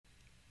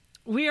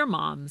We are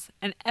moms,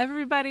 and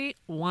everybody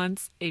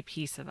wants a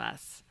piece of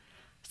us.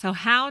 So,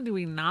 how do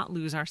we not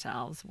lose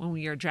ourselves when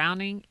we are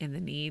drowning in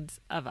the needs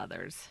of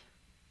others?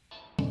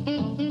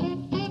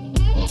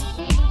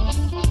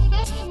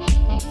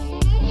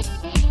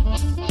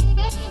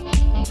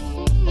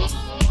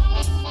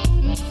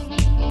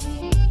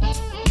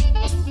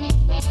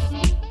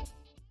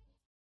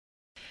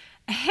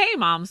 Hey,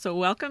 Mom. So,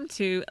 welcome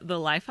to the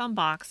Life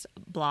Unboxed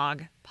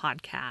blog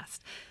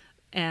podcast.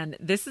 And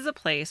this is a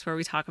place where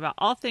we talk about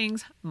all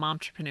things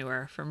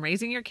momtrepreneur, from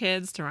raising your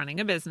kids to running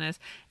a business,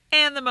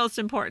 and the most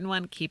important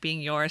one, keeping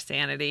your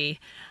sanity.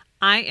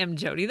 I am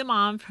Jody the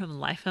Mom from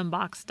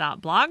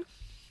lifeunboxed.blog,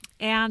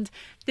 and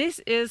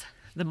this is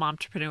the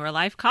Momtrepreneur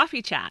Life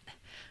Coffee Chat.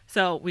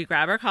 So we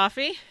grab our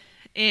coffee,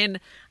 and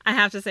I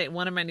have to say,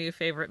 one of my new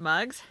favorite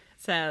mugs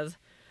says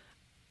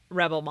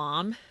Rebel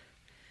Mom,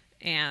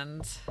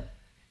 and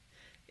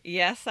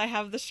yes, I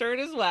have the shirt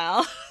as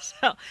well.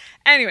 So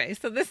anyway,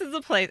 so this is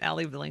a place, I'll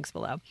leave the links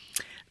below.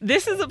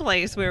 This is a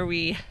place where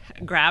we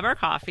grab our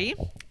coffee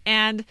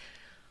and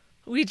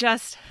we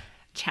just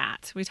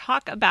chat. We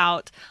talk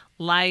about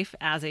life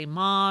as a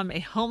mom,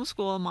 a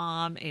homeschool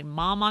mom, a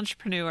mom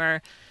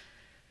entrepreneur,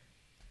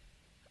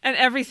 and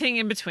everything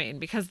in between,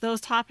 because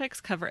those topics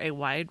cover a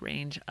wide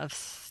range of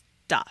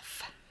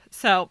stuff.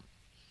 So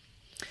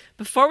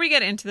before we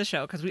get into the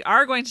show, because we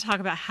are going to talk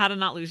about how to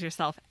not lose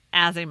yourself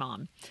as a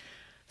mom.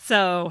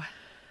 So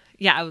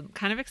yeah, I'm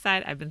kind of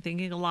excited. I've been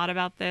thinking a lot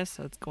about this,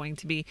 so it's going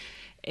to be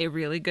a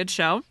really good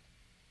show.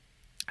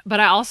 But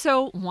I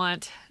also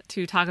want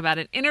to talk about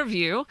an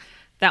interview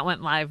that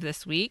went live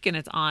this week, and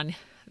it's on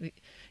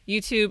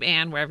YouTube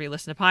and wherever you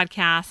listen to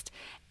podcasts.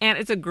 And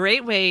it's a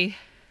great way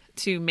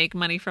to make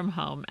money from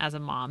home as a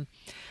mom.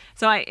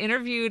 So I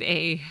interviewed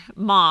a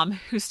mom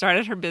who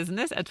started her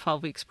business at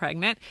 12 weeks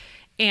pregnant,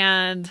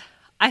 and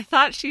I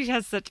thought she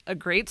has such a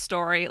great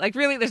story. Like,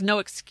 really, there's no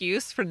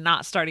excuse for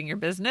not starting your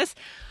business.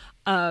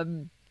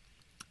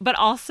 But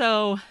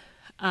also,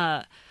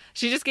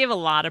 she just gave a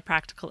lot of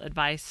practical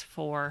advice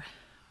for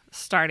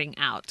starting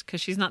out,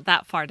 because she's not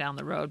that far down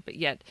the road, but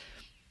yet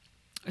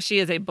she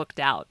is a booked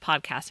out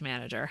podcast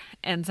manager.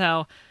 And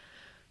so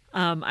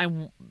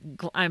I'm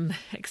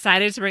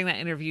excited to bring that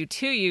interview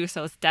to you.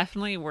 So it's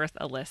definitely worth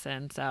a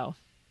listen. So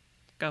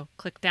go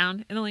click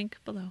down in the link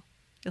below.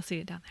 You'll see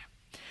it down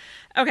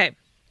there. Okay.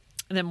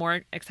 And then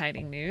more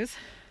exciting news.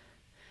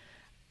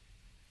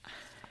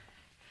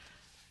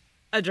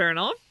 A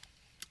journal.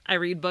 I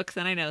read books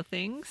and I know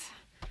things.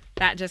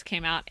 That just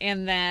came out.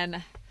 And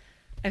then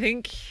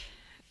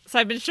so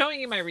I've been showing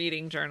you my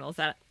reading journals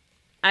that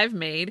I've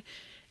made.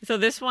 So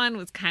this one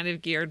was kind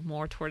of geared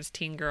more towards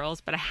teen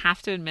girls, but I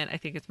have to admit, I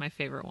think it's my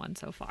favorite one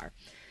so far.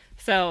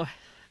 So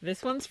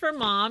this one's for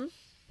mom.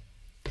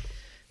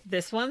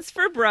 This one's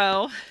for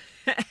bro.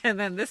 And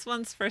then this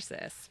one's for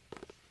sis.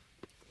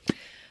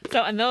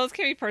 So, and those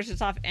can be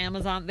purchased off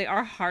Amazon. They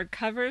are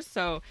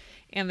hardcovers,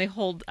 and they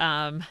hold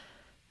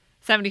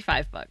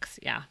 75 books.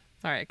 Yeah,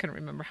 sorry, I couldn't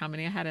remember how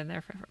many I had in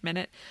there for a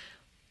minute.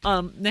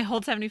 They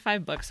hold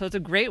 75 books, so it's a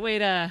great way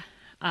to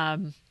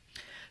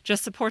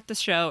just support the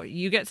show.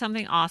 You get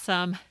something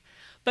awesome,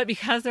 but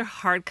because they're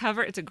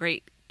hardcover, it's a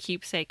great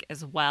keepsake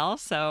as well.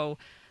 So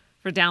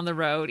for down the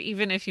road,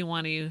 even if you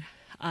want to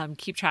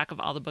keep track of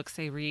all the books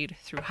they read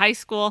through high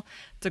school,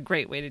 it's a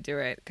great way to do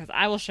it, because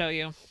I will show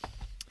you.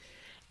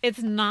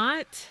 It's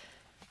not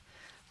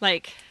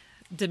like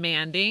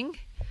demanding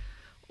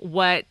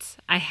what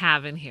I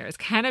have in here. It's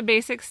kind of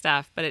basic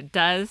stuff, but it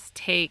does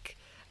take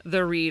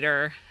the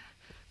reader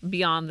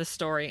beyond the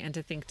story and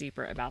to think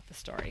deeper about the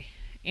story.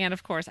 And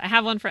of course, I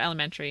have one for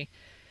elementary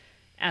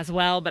as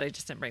well, but I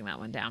just didn't bring that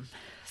one down.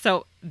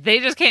 So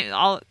they just came,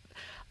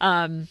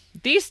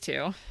 these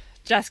two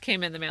just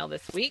came in the mail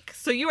this week.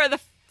 So you are the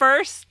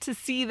first to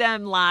see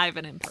them live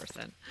and in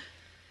person.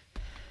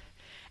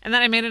 And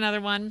then I made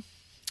another one.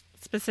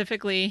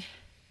 Specifically,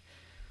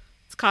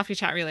 it's coffee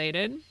chat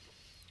related,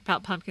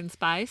 about pumpkin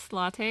spice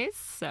lattes.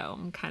 So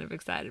I'm kind of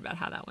excited about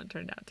how that one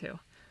turned out too.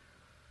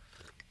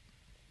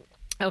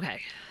 Okay,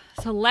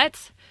 so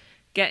let's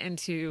get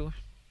into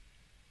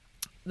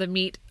the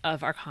meat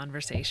of our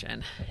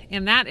conversation.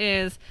 And that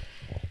is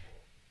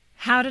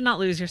how to not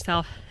lose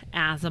yourself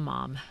as a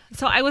mom.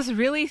 So I was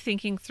really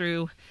thinking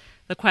through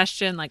the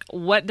question, like,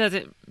 what does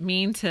it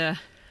mean to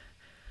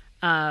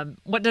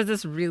what does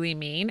this really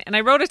mean? And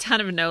I wrote a ton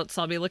of notes,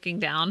 so I'll be looking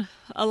down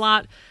a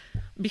lot,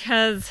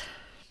 because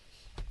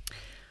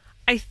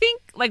I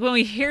think, like, when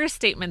we hear a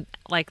statement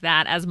like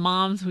that, as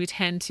moms, we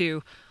tend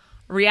to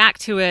react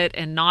to it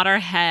and nod our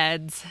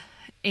heads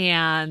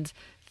and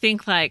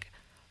think like,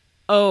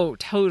 oh,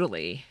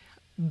 totally.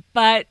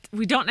 But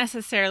we don't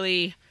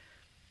necessarily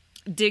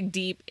dig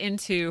deep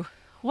into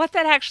what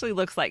that actually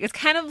looks like. It's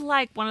kind of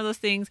like one of those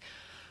things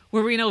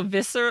where we know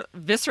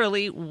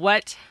viscerally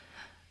what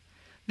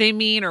they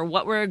mean or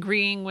what we're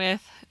agreeing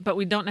with, but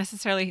we don't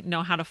necessarily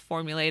know how to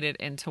formulate it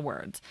into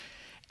words.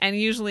 And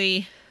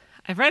usually,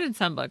 I've read in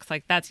some books,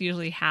 like, that's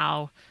usually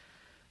how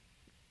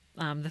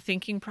I don't know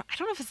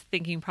if it's a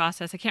thinking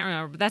process, I can't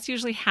remember, but that's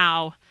usually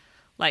how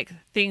like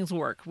things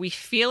work. We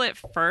feel it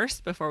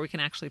first before we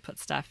can actually put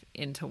stuff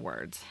into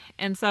words.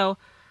 And so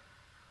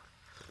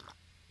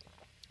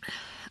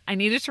I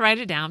needed to write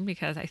it down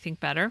because I think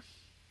better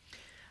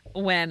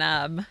when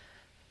I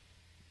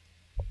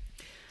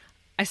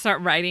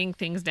start writing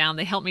things down.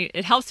 It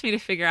helps me to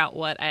figure out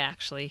what I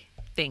actually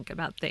think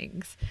about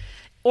things,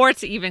 or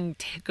to even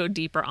go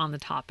deeper on the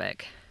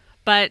topic.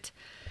 But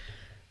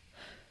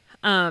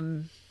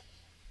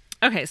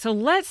okay, so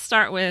let's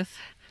start with,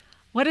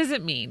 what does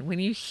it mean when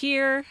you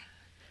hear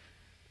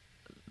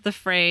the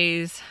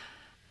phrase,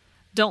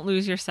 don't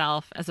lose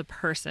yourself as a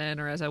person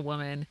or as a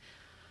woman,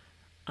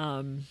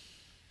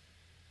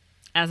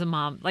 as a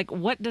mom? Like,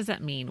 what does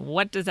that mean?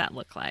 What does that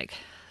look like?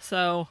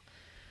 So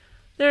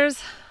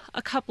there's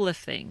a couple of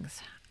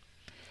things.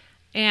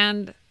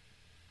 And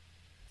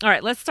all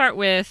right, let's start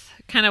with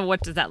kind of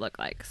what does that look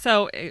like?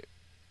 So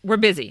we're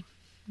busy,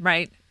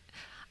 right?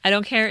 I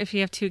don't care if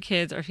you have 2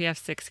 kids or if you have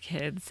 6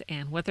 kids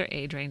and what their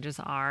age ranges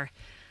are.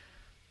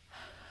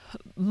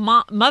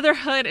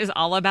 Motherhood is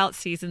all about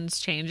seasons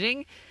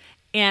changing,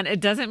 and it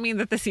doesn't mean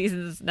that the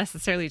seasons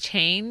necessarily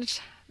change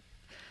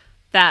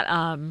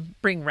that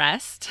bring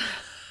rest.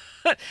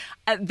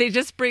 They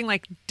just bring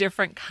like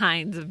different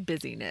kinds of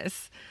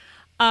busyness.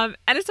 And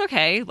it's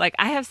okay. Like,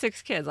 I have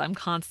 6 kids. I'm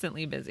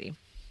constantly busy.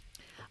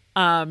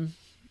 And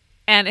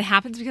it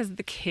happens because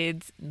the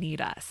kids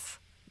need us.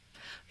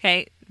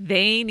 Okay.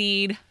 They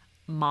need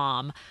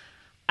mom.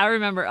 I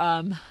remember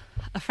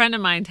a friend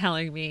of mine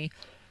telling me,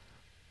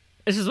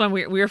 this is when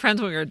we were friends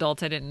when we were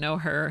adults. I didn't know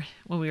her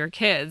when we were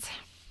kids.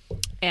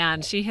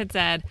 And she had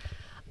said,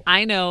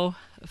 I know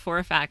for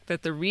a fact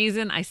that the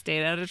reason I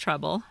stayed out of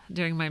trouble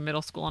during my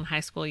middle school and high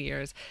school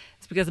years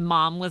is because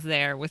mom was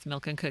there with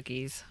milk and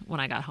cookies when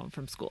I got home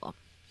from school.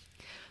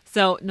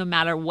 So no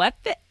matter what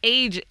the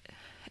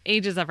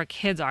ages of our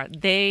kids are,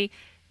 they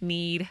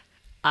need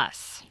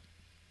us.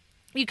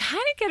 You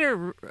kind of get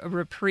a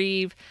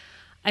reprieve.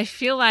 I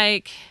feel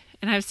like,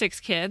 and I have 6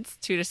 kids,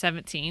 2 to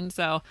 17.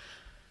 So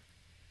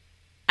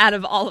out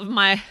of all of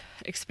my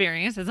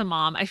experience as a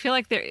mom, I feel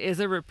like there is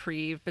a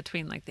reprieve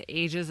between like the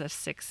ages of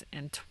 6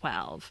 and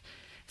 12.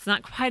 It's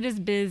not quite as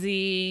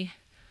busy.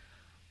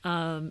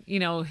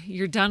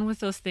 You're done with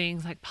those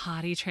things like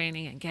potty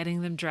training and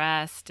getting them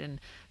dressed and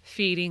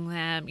feeding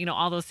them,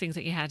 all those things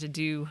that you had to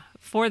do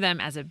for them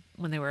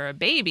when they were a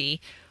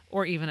baby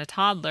or even a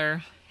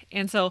toddler.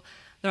 And so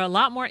they're a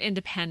lot more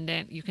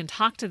independent. You can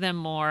talk to them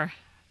more,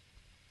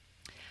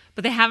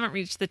 but they haven't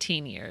reached the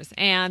teen years.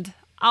 And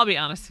I'll be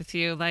honest with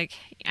you, like,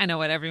 I know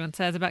what everyone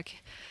says about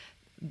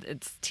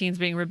it's teens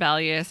being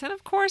rebellious. And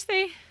of course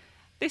they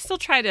still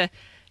try to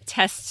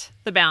test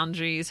the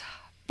boundaries,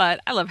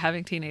 but I love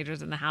having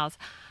teenagers in the house.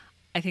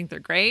 I think they're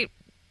great.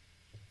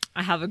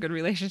 I have a good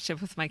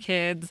relationship with my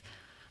kids.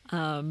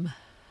 Not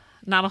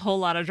a whole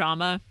lot of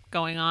drama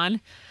going on.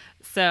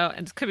 So,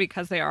 and it could be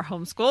because they are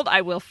homeschooled.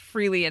 I will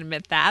freely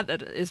admit that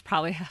is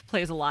probably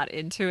plays a lot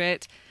into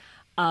it.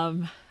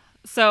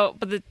 So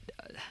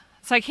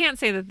I can't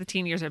say that the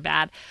teen years are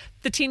bad.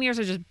 The teen years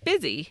are just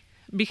busy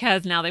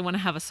because now they want to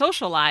have a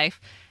social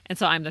life. And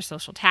so I'm their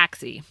social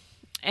taxi.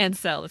 And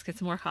so let's get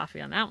some more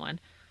coffee on that one.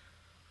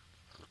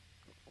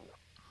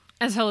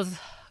 And so it's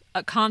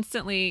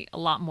constantly a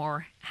lot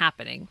more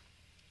happening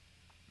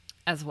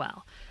as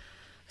well.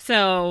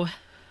 So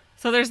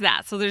there's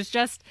that. So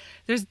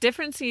there's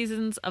different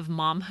seasons of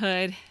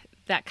momhood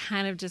that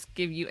kind of just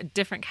give you a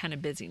different kind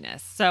of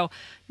busyness. So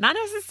not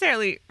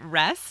necessarily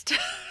rest,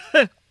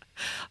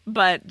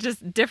 but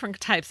just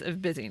different types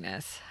of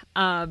busyness.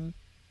 There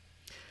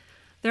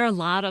are a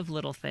lot of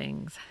little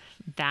things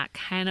that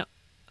kind of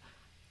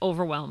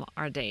overwhelm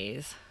our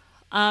days.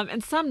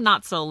 And some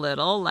not so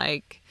little,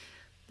 like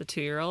the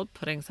 2-year-old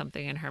putting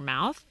something in her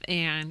mouth.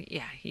 And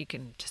yeah, you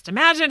can just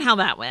imagine how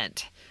that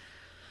went.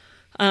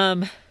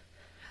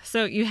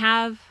 So you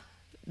have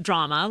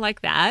drama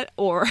like that,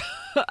 or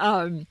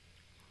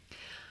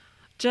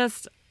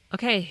just,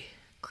 okay,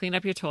 clean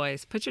up your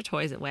toys, put your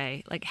toys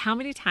away. Like, how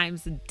many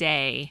times a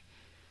day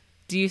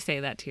do you say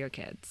that to your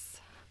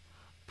kids?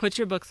 Put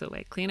your books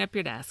away, clean up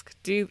your desk,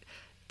 do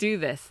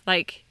this,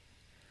 like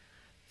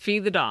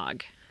feed the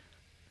dog.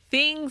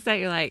 Things that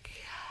you're like,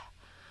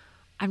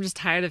 I'm just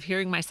tired of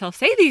hearing myself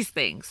say these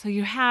things. So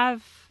you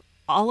have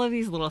all of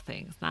these little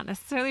things, not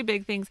necessarily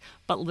big things,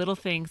 but little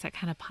things that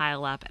kind of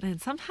pile up. And then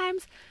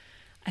sometimes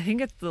I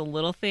think it's the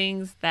little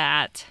things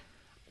that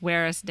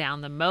wear us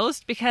down the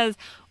most, because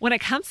when it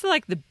comes to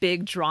like the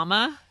big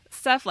drama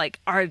stuff, like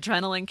our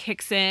adrenaline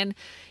kicks in,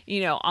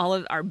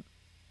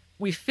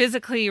 we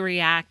physically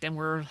react and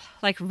we're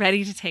like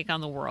ready to take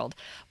on the world.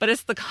 But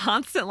it's the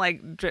constant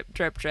like drip,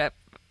 drip, drip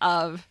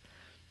of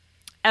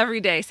every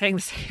day saying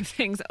the same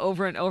things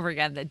over and over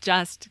again that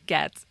just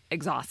gets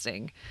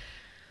exhausting.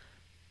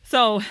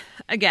 So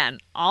again,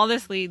 all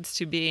this leads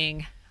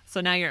to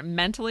so now you're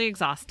mentally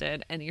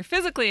exhausted and you're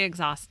physically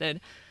exhausted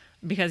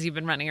because you've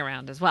been running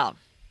around as well.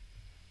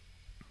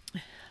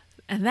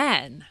 And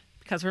then,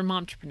 because we're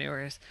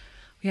momtrepreneurs,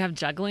 we have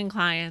juggling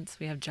clients,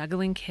 we have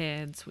juggling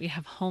kids, we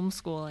have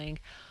homeschooling.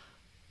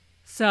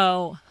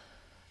 So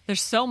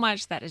There's so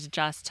much that is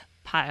just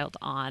piled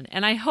on.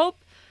 And I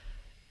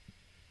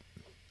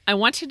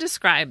want to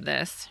describe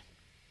this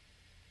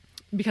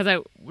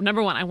because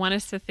number one, I want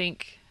us to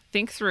think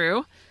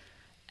through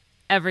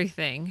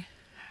everything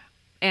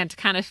and to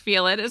kind of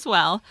feel it as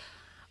well.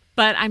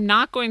 But I'm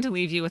not going to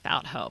leave you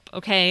without hope.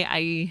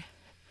 Okay.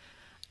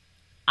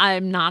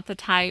 I'm not the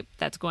type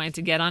that's going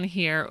to get on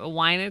here,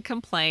 whine and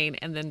complain,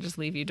 and then just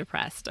leave you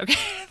depressed. Okay.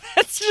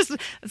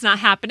 It's not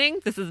happening.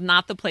 This is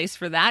not the place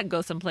for that.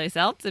 Go someplace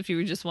else if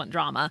you just want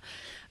drama,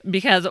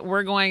 because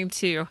we're going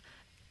to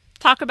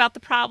talk about the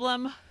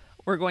problem.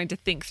 We're going to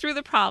think through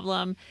the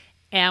problem,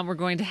 and we're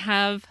going to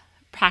have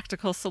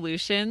practical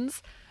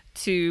solutions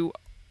to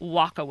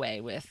walk away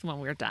with when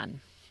we're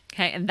done.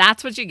 Okay. And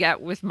that's what you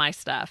get with my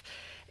stuff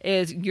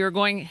is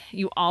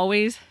you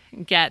always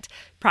get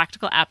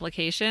practical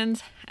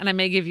applications, and I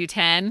may give you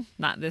 10,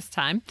 not this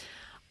time,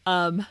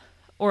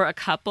 or a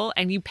couple,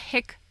 and you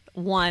pick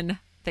one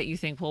that you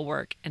think will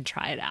work and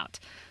try it out.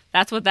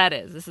 That's what that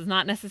is. This is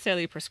not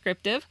necessarily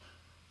prescriptive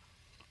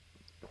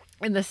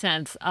in the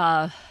sense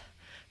of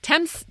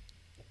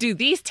do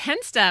these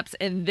 10 steps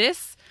in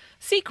this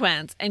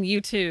sequence and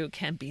you too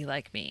can be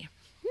like me.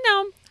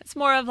 No, it's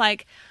more of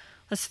like,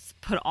 let's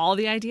put all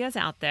the ideas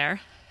out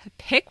there.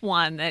 Pick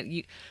one that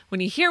when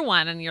you hear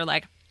one and you're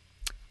like,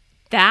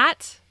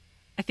 that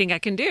I think I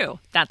can do.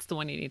 That's the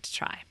one you need to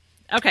try.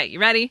 Okay, you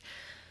ready?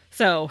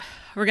 So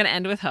we're going to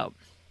end with hope.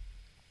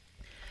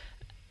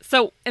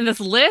 So in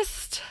this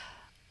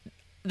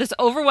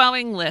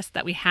overwhelming list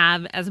that we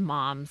have as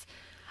moms,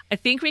 I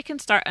think we can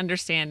start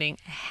understanding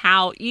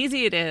how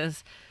easy it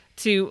is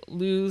to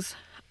lose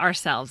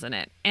ourselves in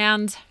it.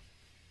 And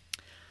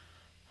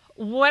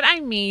what I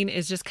mean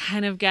is just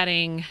kind of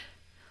getting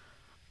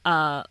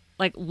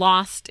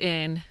lost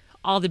in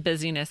all the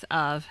busyness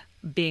of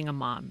being a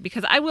mom.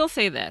 Because I will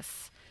say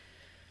this,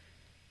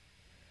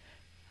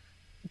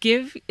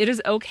 it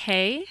is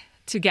okay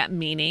to get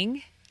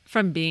meaning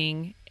from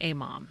being a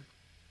mom.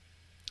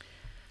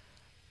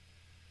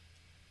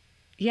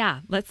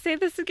 Yeah, let's say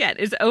this again.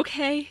 It's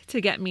okay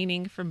to get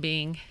meaning from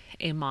being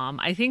a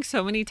mom. I think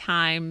so many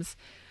times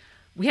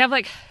we have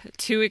like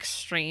two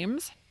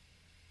extremes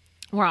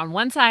where on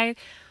one side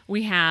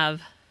we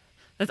have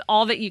that's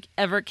all that you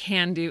ever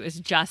can do is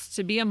just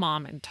to be a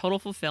mom, and total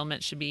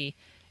fulfillment should be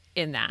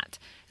in that.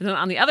 And then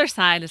on the other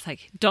side, it's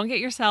like, don't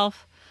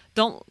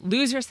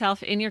lose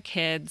yourself in your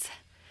kids.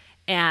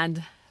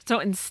 And so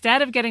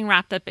instead of getting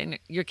wrapped up in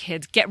your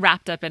kids, get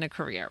wrapped up in a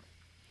career.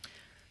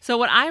 So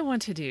what I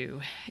want to do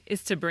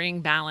is to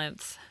bring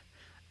balance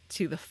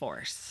to the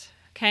force.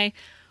 Okay.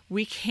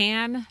 We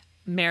can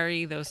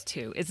marry those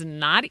two. It's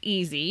not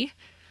easy,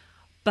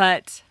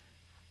 but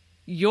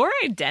your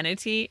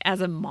identity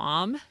as a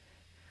mom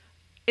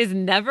is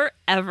never,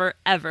 ever,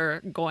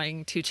 ever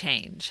going to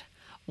change.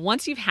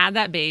 Once you've had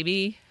that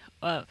baby,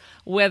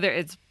 whether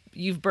it's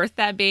you've birthed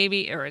that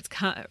baby or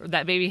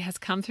that baby has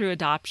come through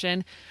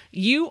adoption,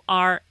 you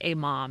are a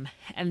mom.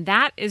 And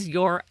that is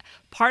your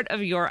part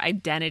of your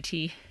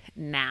identity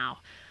now.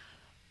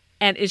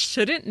 And it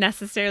shouldn't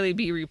necessarily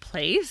be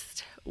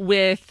replaced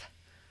with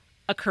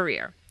a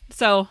career.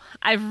 So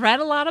I've read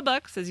a lot of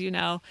books, as you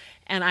know,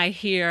 and I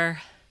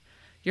hear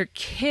your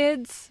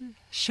kids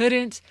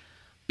shouldn't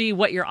be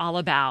what you're all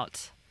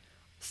about.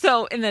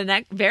 So in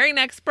the very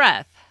next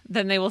breath,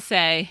 then they will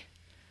say,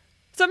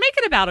 so make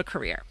it about a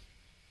career.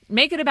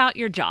 Make it about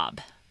your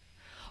job.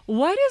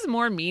 What is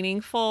more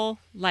meaningful,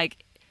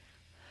 like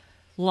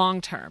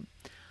long term?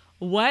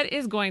 What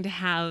is going to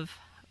have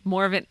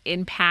more of an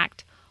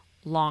impact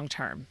long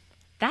term?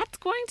 That's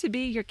going to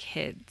be your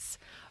kids.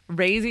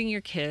 Raising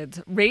your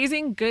kids,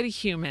 raising good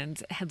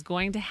humans is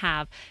going to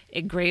have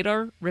a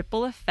greater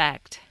ripple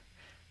effect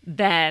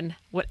than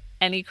what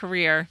any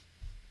career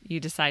you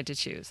decide to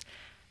choose.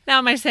 Now,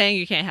 am I saying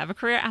you can't have a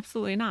career?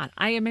 Absolutely not.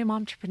 I am a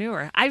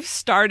momtrepreneur. I've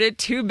started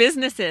 2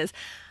 businesses.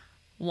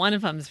 One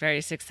of them is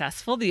very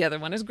successful. The other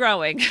one is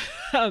growing.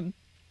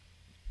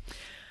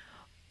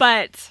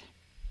 But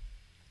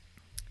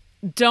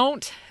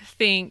don't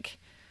think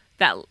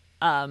that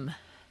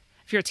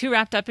if you're too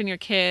wrapped up in your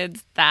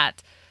kids,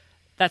 that's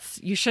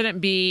you shouldn't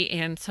be,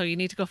 and so you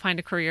need to go find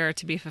a career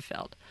to be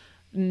fulfilled.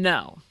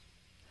 No.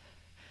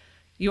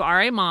 You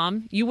are a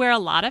mom. You wear a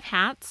lot of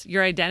hats.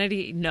 Your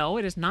identity, no,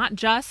 it is not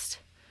just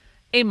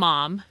a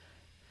mom,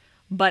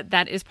 but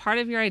that is part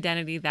of your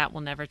identity that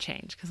will never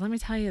change. Because let me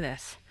tell you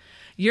this,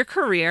 your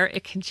career,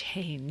 it can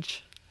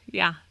change.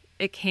 Yeah,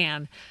 it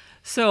can.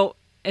 So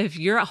if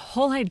your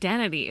whole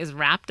identity is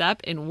wrapped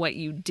up in what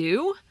you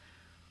do,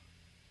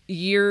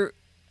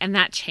 and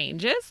that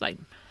changes, like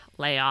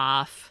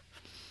layoff,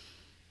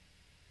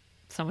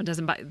 someone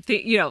doesn't buy,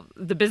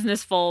 the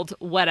business folds,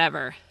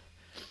 whatever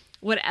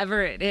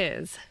it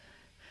is.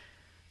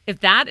 If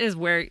that is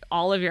where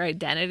all of your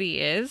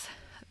identity is,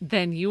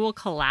 then you will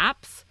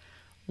collapse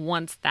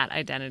once that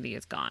identity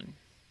is gone.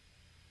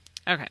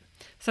 Okay,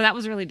 so that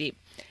was really deep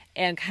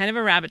and kind of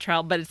a rabbit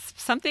trail, but it's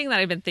something that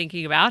I've been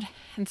thinking about.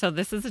 And so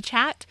this is a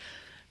chat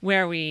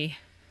where we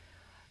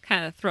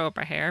kind of throw up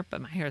our hair,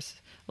 but my hair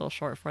is a little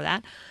short for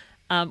that,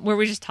 where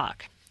we just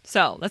talk.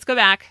 So let's go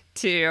back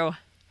to,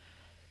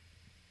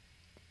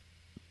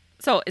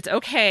 so it's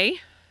okay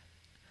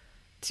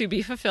to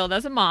be fulfilled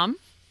as a mom,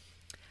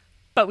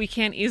 but we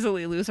can't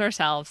easily lose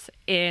ourselves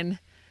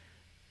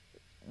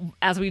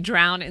as we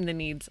drown in the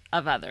needs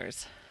of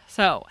others.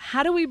 So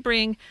how do we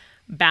bring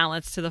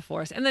balance to the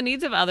force? And the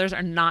needs of others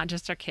are not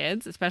just our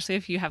kids, especially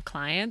if you have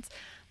clients.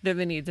 They're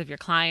the needs of your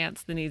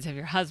clients, the needs of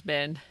your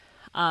husband.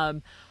 All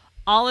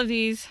of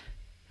these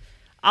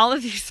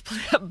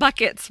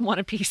buckets want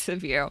a piece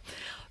of you.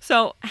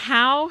 So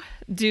how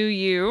do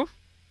you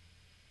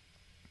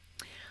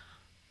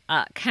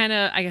kind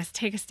of, I guess,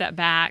 take a step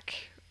back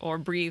or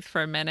breathe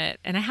for a minute?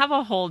 And I have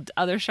a whole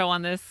other show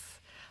on this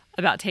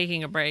about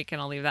taking a break, and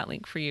I'll leave that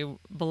link for you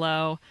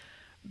below.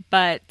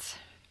 But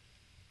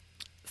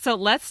so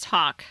let's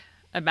talk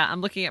about,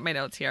 I'm looking at my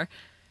notes here.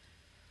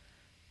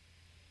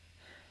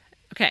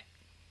 Okay.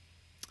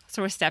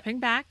 So we're stepping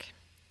back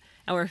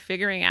and we're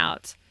figuring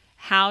out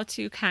how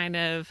to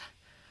this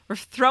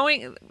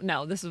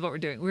is what we're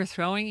doing. We're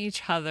throwing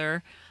each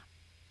other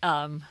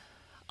a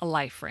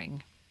life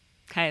ring.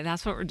 Okay.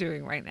 That's what we're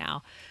doing right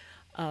now.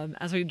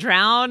 As we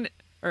drown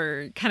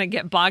or kind of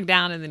get bogged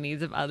down in the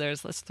needs of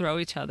others, let's throw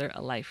each other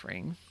a life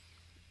ring.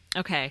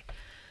 Okay.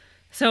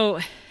 So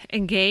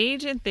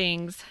engage in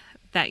things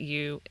that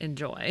you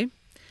enjoy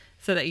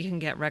so that you can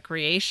get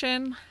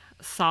recreation,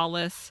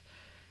 solace,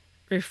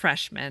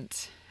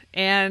 refreshment.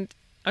 And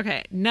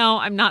okay, no,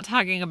 I'm not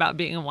talking about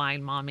being a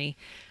wine mommy.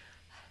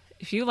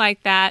 If you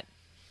like that,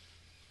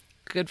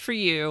 good for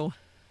you.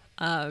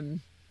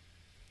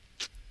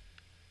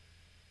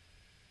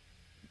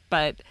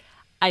 But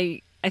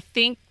I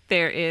think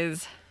there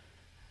is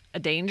a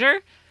danger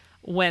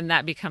when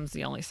that becomes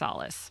the only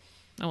solace.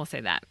 I will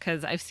say that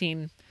because I've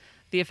seen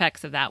the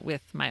effects of that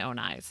with my own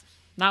eyes.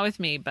 Not with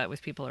me, but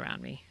with people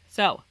around me.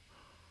 So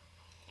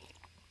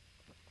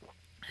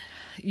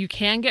you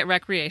can get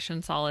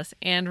recreation, solace,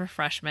 and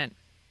refreshment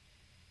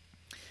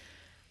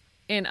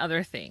in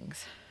other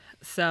things.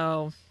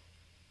 So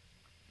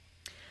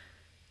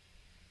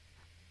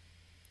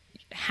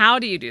how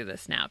do you do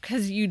this now?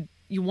 Because you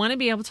want to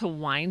be able to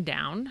wind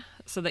down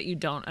so that you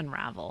don't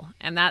unravel.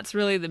 And that's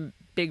really the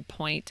big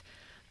point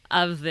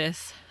of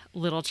this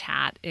little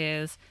chat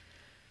is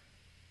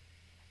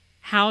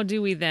how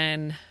do we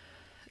then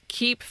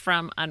keep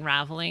from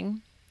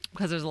unraveling?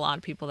 Because there's a lot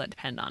of people that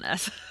depend on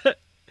us.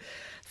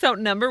 So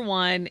number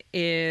one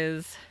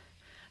is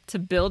to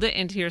build it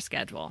into your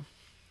schedule.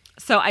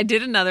 So I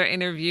did another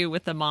interview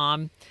with a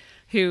mom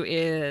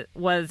who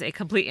was a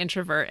complete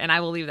introvert, and I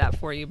will leave that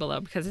for you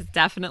below because it's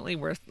definitely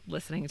worth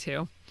listening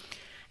to.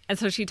 And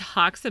so she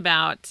talks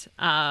about,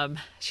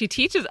 she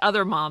teaches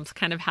other moms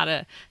kind of how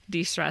to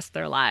de-stress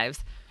their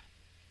lives.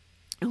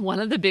 And one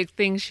of the big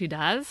things she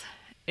does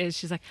is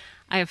she's like,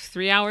 I have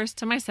 3 hours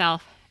to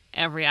myself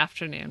every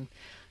afternoon.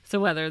 So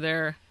whether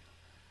they're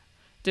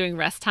doing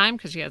rest time,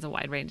 because she has a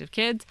wide range of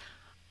kids,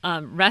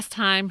 rest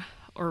time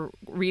or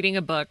reading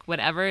a book,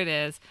 whatever it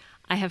is,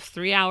 I have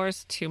 3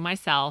 hours to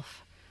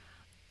myself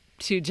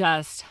to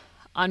just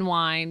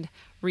unwind,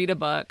 read a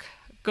book,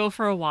 go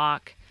for a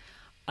walk,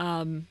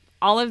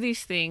 all of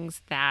these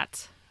things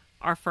that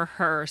are for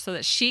her so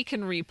that she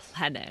can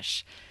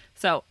replenish.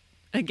 So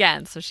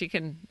again, so she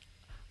can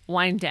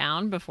wind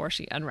down before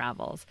she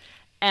unravels.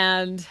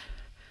 And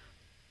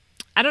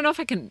I don't know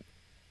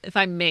if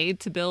I'm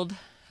made to build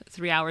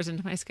 3 hours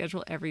into my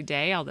schedule every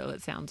day, although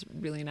it sounds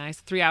really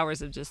nice. 3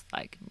 hours of just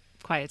like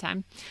quiet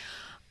time.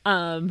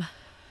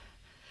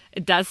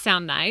 It does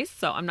sound nice,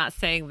 so I'm not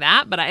saying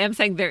that, but I am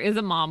saying there is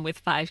a mom with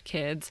 5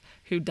 kids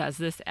who does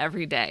this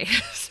every day.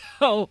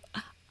 So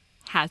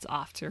hats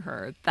off to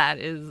her.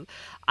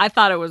 I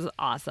thought it was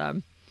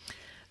awesome.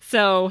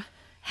 So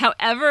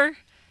however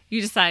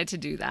you decide to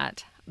do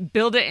that,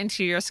 build it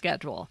into your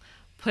schedule.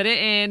 Put it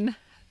in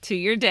to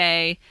your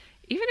day,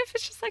 even if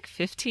it's just like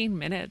 15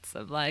 minutes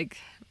of like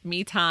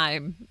me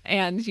time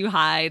and you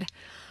hide.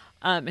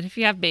 And if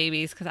you have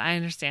babies, because I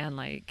understand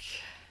like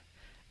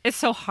it's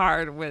so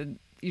hard when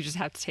you just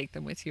have to take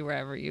them with you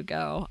wherever you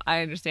go.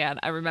 I understand.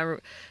 I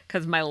remember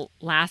because my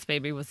last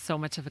baby was so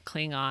much of a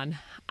Klingon.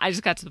 I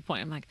just got to the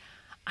point, I'm like,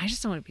 I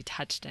just don't want to be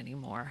touched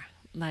anymore.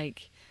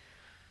 Like,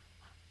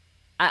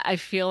 I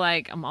feel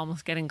like I'm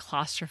almost getting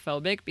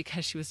claustrophobic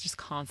because she was just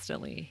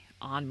constantly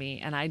on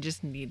me and I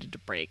just needed to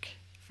break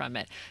from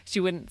it. She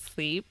wouldn't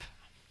sleep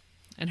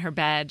in her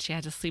bed. She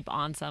had to sleep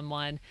on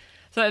someone.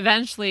 So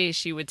eventually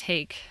she would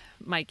take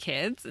my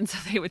kids, and so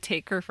they would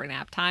take her for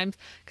nap times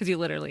because you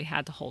literally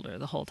had to hold her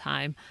the whole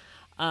time.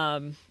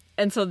 And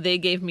so they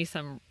gave me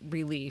some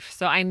relief.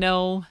 So I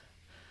know,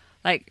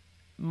 like,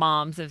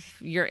 moms, if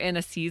you're in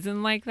a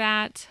season like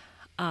that,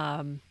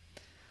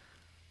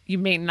 you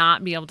may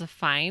not be able to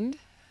find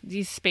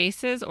these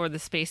spaces, or the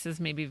spaces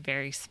may be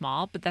very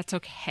small, but that's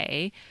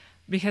okay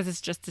because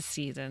it's just a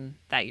season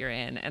that you're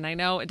in. And I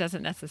know it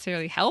doesn't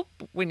necessarily help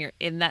when you're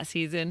in that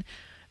season,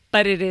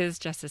 but it is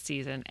just a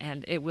season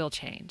and it will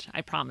change.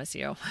 I promise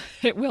you,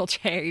 it will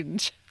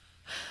change.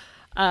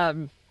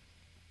 Okay.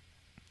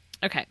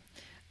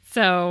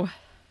 So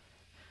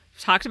we've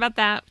talked about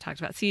that. We've talked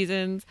about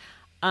seasons.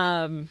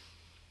 You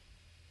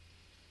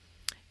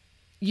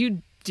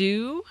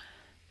do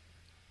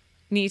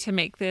need to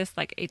make this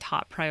like a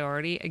top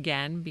priority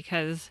again,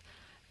 because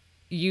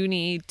you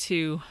need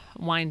to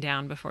wind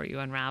down before you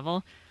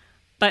unravel,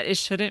 but it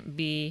shouldn't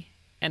be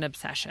an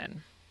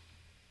obsession.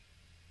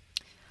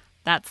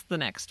 That's the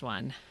next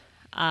one.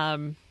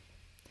 So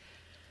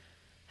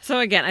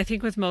again, I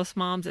think with most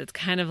moms, it's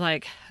kind of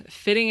like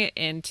fitting it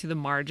into the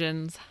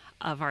margins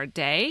of our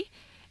day,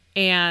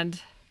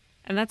 and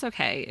that's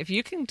okay. If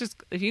you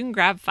can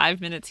grab 5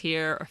 minutes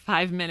here or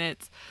 5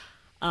 minutes,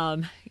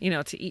 to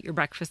eat your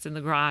breakfast in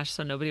the garage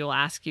so nobody will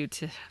ask you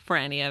for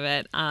any of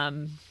it.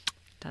 Done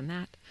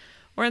that.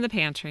 Or in the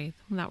pantry.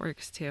 That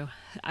works too.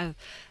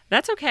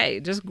 That's okay.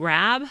 Just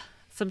grab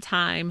some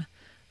time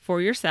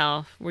for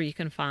yourself where you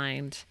can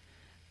find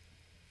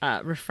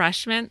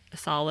refreshment,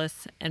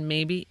 solace, and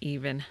maybe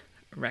even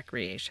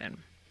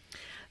recreation.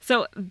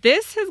 So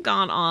this has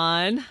gone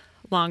on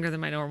longer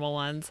than my normal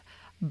ones,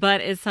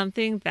 but it's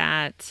something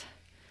that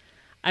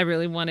I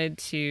really wanted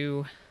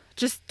to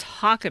just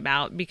talk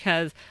about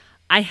because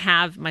I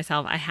have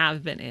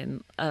been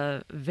in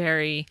a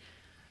very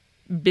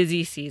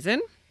busy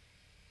season.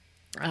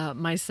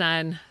 My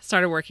son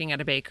started working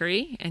at a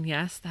bakery, and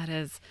yes, that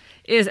is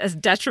as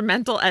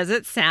detrimental as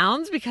it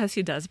sounds because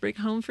he does bring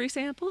home free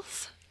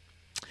samples.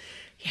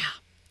 Yeah.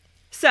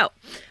 So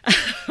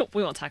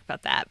we won't talk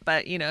about that,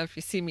 but if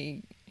you see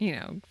me,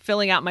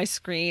 filling out my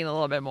screen a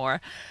little bit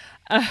more,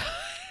 it's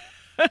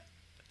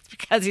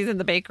because he's in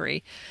the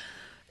bakery.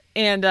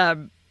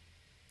 And,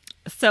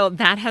 so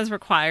that has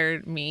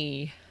required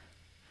me,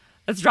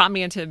 that's dropped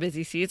me into a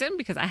busy season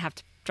because I have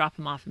to drop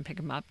him off and pick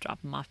him up,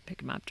 drop him off,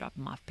 pick him up, drop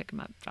him off, pick him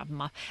up, drop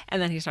him off. And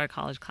then he started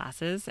college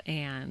classes.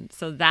 And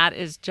so that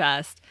is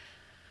just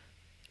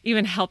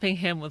even helping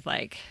him with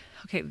like,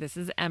 okay, this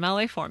is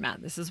MLA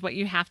format. This is what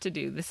you have to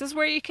do. This is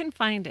where you can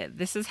find it.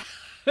 This is,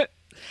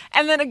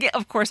 and then again,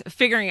 of course,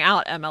 figuring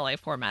out MLA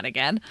format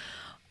again.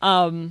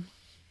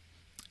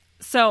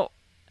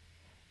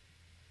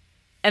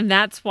 And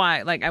that's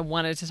why, like, I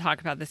wanted to talk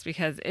about this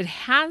because it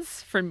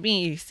has, for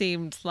me,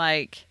 seemed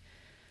like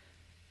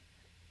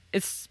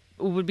it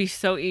would be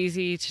so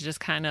easy to just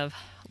kind of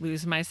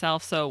lose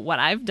myself. So what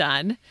I've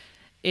done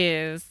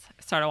is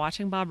started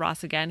watching Bob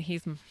Ross again.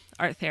 He's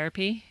art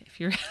therapy. If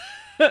you're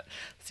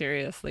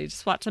seriously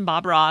just watching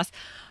Bob Ross,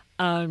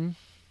 kind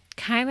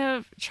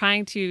of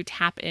trying to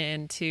tap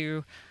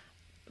into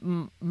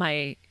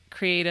my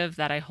creative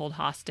that I hold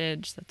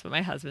hostage. That's what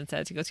my husband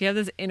says. He goes, you have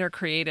this inner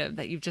creative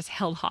that you've just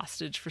held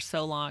hostage for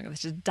so long.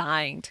 It's just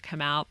dying to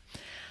come out.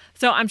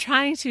 So I'm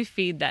trying to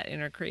feed that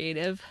inner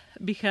creative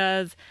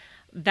because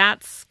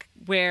that's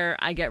where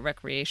I get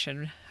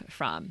recreation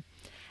from.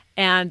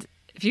 And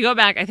if you go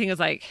back, I think it was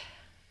like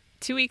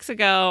 2 weeks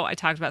ago, I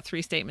talked about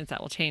 3 statements that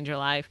will change your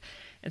life.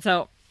 And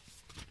so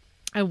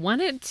I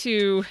wanted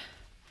to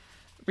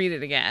read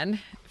it again,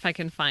 if I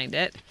can find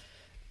it.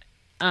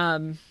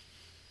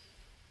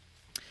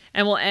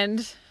 And we'll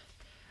end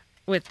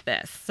with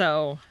this.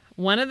 So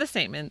one of the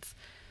statements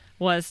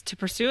was to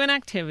pursue an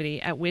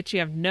activity at which you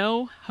have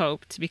no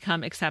hope to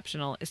become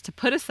exceptional is to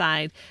put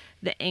aside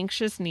the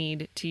anxious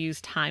need to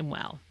use time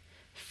well.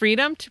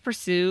 Freedom to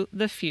pursue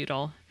the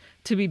futile,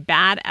 to be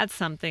bad at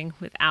something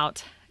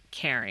without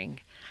caring.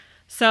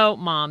 So,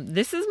 Mom,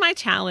 this is my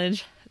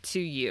challenge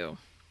to you.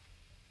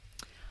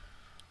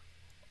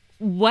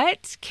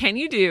 What can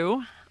you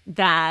do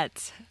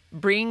that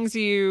brings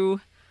you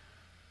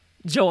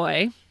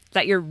joy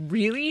that you're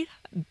really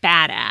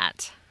bad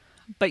at,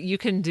 but you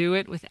can do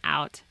it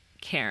without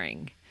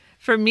caring?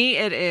 For me,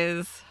 it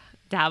is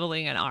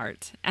dabbling in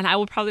art, and I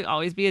will probably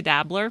always be a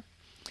dabbler.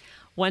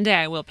 One day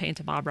I will paint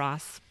a Bob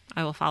Ross.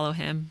 I will follow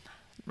him.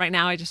 Right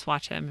now I just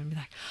watch him and be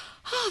like,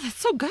 oh, that's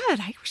so good.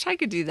 I wish I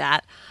could do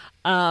that.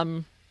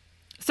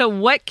 So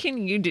what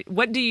can you do?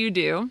 What do you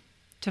do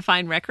to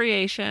find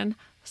recreation,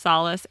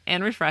 solace,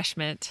 and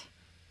refreshment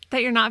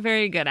that you're not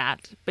very good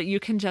at, but you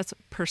can just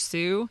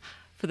pursue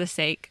for the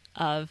sake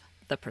of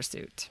the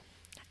pursuit?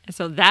 And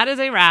so that is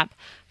a wrap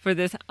for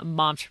this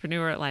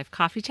Momtrepreneur Life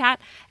Coffee Chat.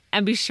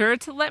 And be sure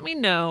to let me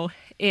know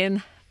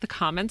in the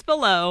comments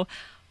below,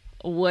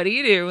 what do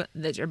you do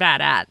that you're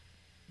bad at,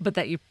 but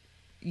that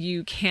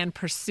you can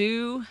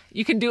pursue,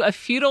 you can do a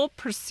futile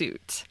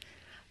pursuit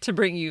to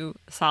bring you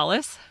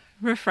solace,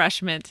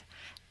 refreshment,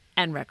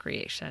 and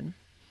recreation.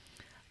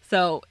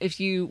 So if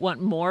you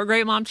want more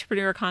great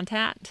Momtrepreneur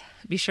content,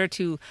 be sure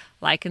to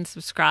like and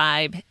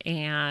subscribe,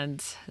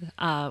 and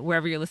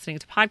wherever you're listening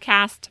to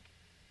podcasts,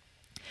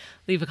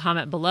 leave a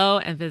comment below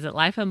and visit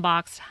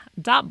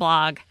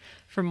lifeunboxed.blog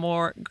for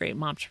more great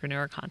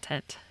Momtrepreneur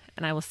content.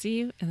 And I will see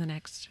you in the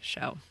next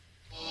show.